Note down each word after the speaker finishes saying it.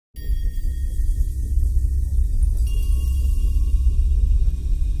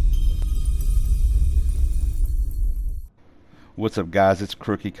What's up, guys? It's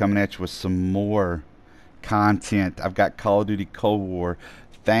Crookie coming at you with some more content. I've got Call of Duty Cold War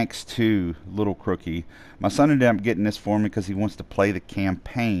thanks to Little Crookie. My son ended up getting this for me because he wants to play the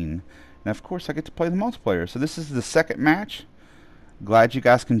campaign. And of course I get to play the multiplayer. So this is the second match. Glad you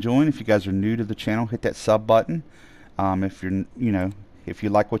guys can join. If you guys are new to the channel, hit that sub button. If you're, if you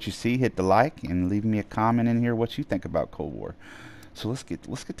like what you see, hit the like and leave me a comment in here what you think about Cold War. So let's get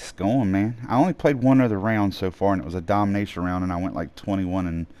this going, man. I only played one other round so far, and it was a domination round, and I went like 21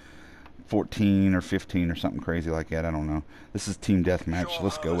 and 14 or 15 or something crazy like that. I don't know. This is team deathmatch.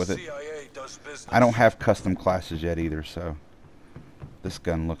 Let's go with it. I don't have custom classes yet either, so this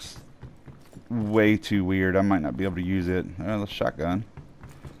gun looks way too weird. I might not be able to use it. The shotgun.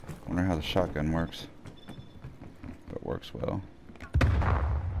 Wonder how the shotgun works. If it works well.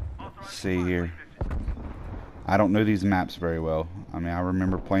 Let's see here. I don't know these maps very well. I mean, I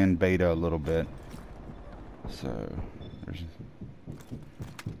remember playing beta a little bit. So,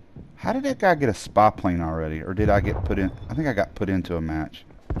 how did that guy get a spy plane already? Or did I get put in? I think I got put into a match.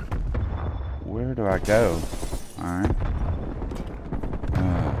 Where do I go? Alright.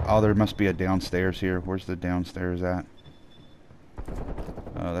 Oh, there must be a downstairs here. Where's the downstairs at?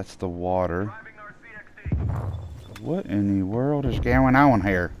 Oh, that's the water. What in the world is going on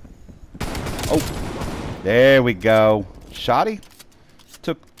here? Oh! There we go. Shotty.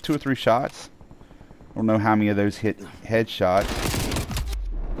 Took 2 or 3 shots. Don't know how many of those hit headshots.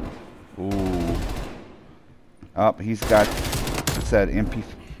 Ooh. Oh, he's got, what's that,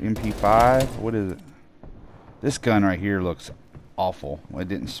 MP5? What is it? This gun right here looks awful. Well, it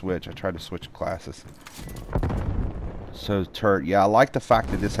didn't switch. I tried to switch classes. So turret. Yeah, I like the fact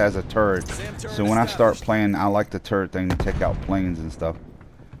that this has a turret. So when I start playing, I like the turret thing to take out planes and stuff.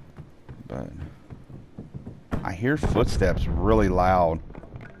 But I hear footsteps really loud.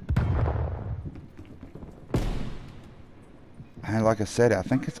 And like I said, I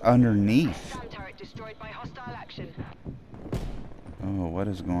think it's underneath. Oh, what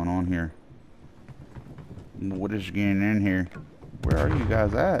is going on here? What is getting in here? Where are you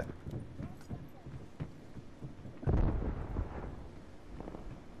guys at?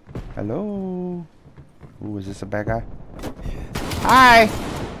 Hello? Ooh, is this a bad guy? Hi!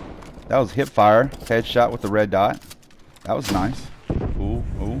 That was hip fire. Headshot with the red dot. That was nice. Ooh,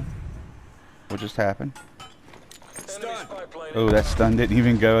 ooh. What just happened? Oh, that stun didn't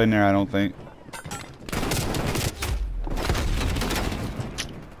even go in there, I don't think.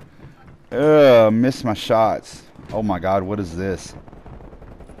 Ugh, missed my shots. Oh my god, what is this?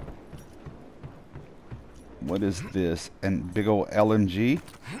 What is this? And big old LMG?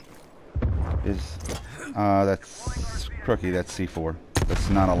 Is that's Crookie, that's C4. That's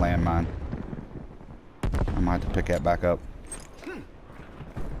not a landmine. I might have to pick that back up.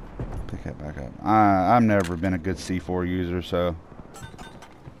 Pick that back up. I've never been a good C4 user, so.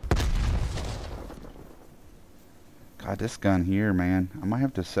 God, this gun here, man. I might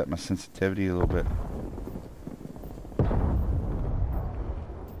have to set my sensitivity a little bit.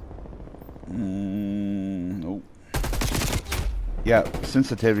 Nope. Yeah,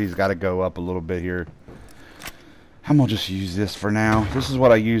 sensitivity's got to go up a little bit here. I'm gonna just use this for now. This is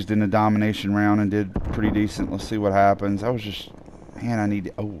what I used in the domination round and did pretty decent. Let's see what happens. I was just, man, I need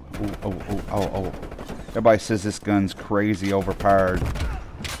to, oh. Everybody says this gun's crazy overpowered.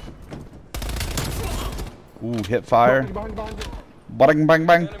 Ooh, hip fire. Bang, bang,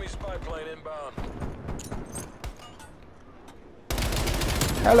 bang.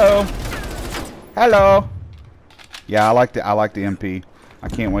 Hello. Hello. Yeah, I like the MP. I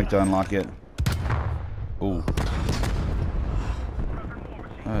can't wait to unlock it. Ooh.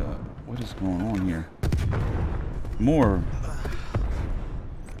 What is going on here? More.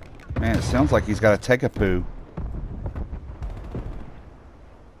 Man, it sounds like he's got to take a poo.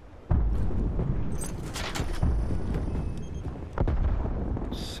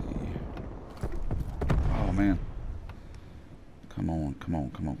 Let's see. Oh, man. Come on, come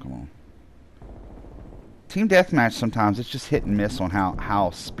on, come on, come on. Team deathmatch sometimes, it's just hit and miss on how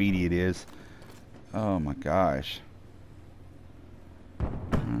speedy it is. Oh, my gosh.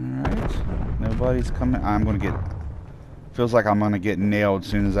 Alright, nobody's coming. I'm gonna get, feels like I'm gonna get nailed as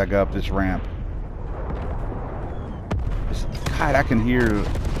soon as I go up this ramp. God, I can hear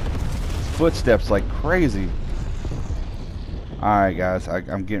footsteps like crazy. Alright guys,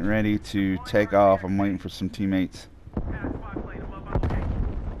 I'm getting ready to take off. I'm waiting for some teammates.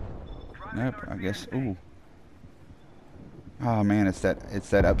 Nope, I guess, ooh. Oh man, it's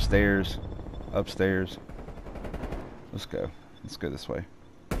that upstairs. Upstairs. Let's go this way.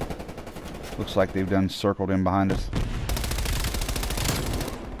 Looks like they've done circled in behind us.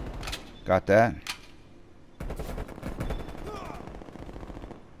 Got that.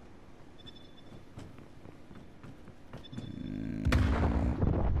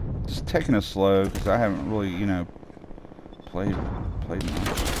 Just taking it slow because I haven't really, you know, played much.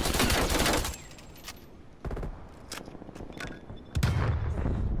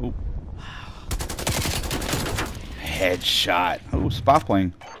 Oh. Headshot. Oh, spy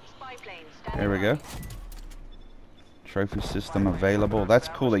plane. There we go. Trophy system available. That's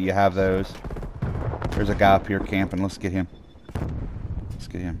cool that you have those. There's a guy up here camping. Let's get him. Let's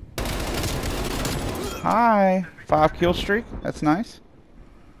get him. Hi. 5 kill streak. That's nice.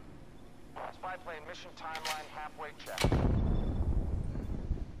 Spy plane mission timeline halfway check.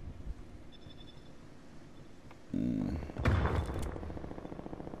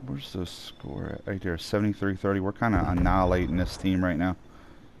 Where's the score at? Right there, 73-30. We're kind of annihilating this team right now.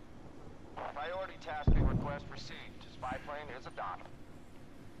 Priority tasking request received. Spy plane is a dot.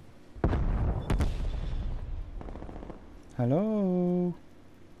 Hello.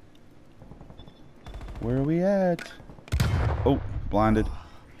 Where are we at? Oh, blinded.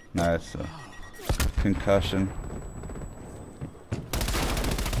 No, that's a concussion.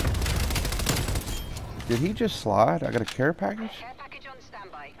 Did he just slide? I got a care package? Care package on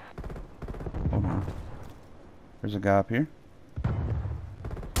standby. Hold on. There's a guy up here.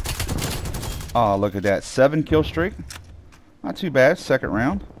 Oh, look at that. 7 kill streak. Not too bad. Second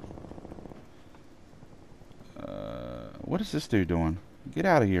round. What is this dude doing? Get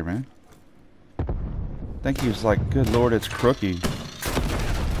out of here, man. I think he was like, good lord, it's Crookie.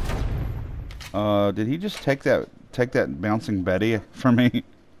 Did he just take that bouncing Betty from me?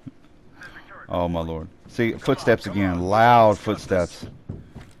 Oh my lord. See, footsteps again. Loud footsteps.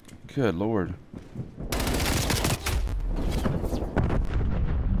 Good lord.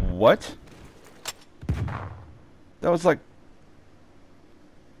 What? That was like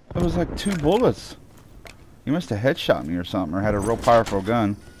 2 bullets. He must have headshot me or something, or had a real powerful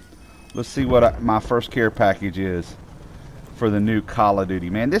gun. Let's see what my first care package is for the new Call of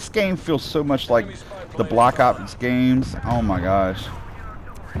Duty. Man, this game feels so much like the Black Ops games. Oh my gosh.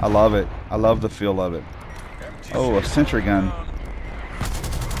 I love it. I love the feel of it. Oh, a sentry gun.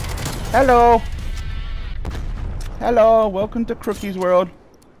 Hello. Hello. Welcome to Crookie's World.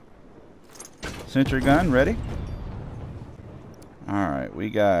 Sentry gun, ready? Alright,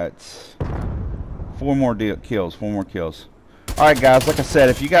 we got 4 more kills. 4 more kills. Alright guys, like I said,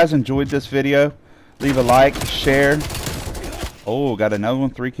 if you guys enjoyed this video, leave a like, share. Oh, got another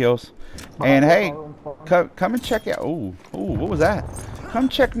one, 3 kills. And hey, come and check out. Oh, what was that? Come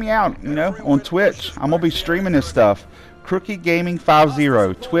check me out, you know, on Twitch. I'm gonna be streaming this stuff. Crookie Gaming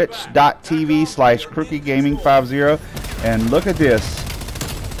 50, twitch.tv/Crookie Gaming 50. And look at this.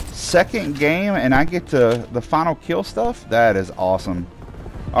 Second game and I get to the final kill stuff. That is awesome.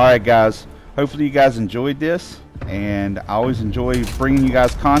 Alright guys, hopefully you guys enjoyed this, and I always enjoy bringing you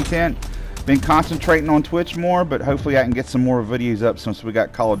guys content. Been concentrating on Twitch more, but hopefully I can get some more videos up since we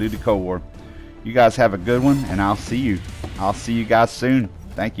got Call of Duty Cold War. You guys have a good one, and I'll see you guys soon.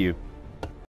 Thank you.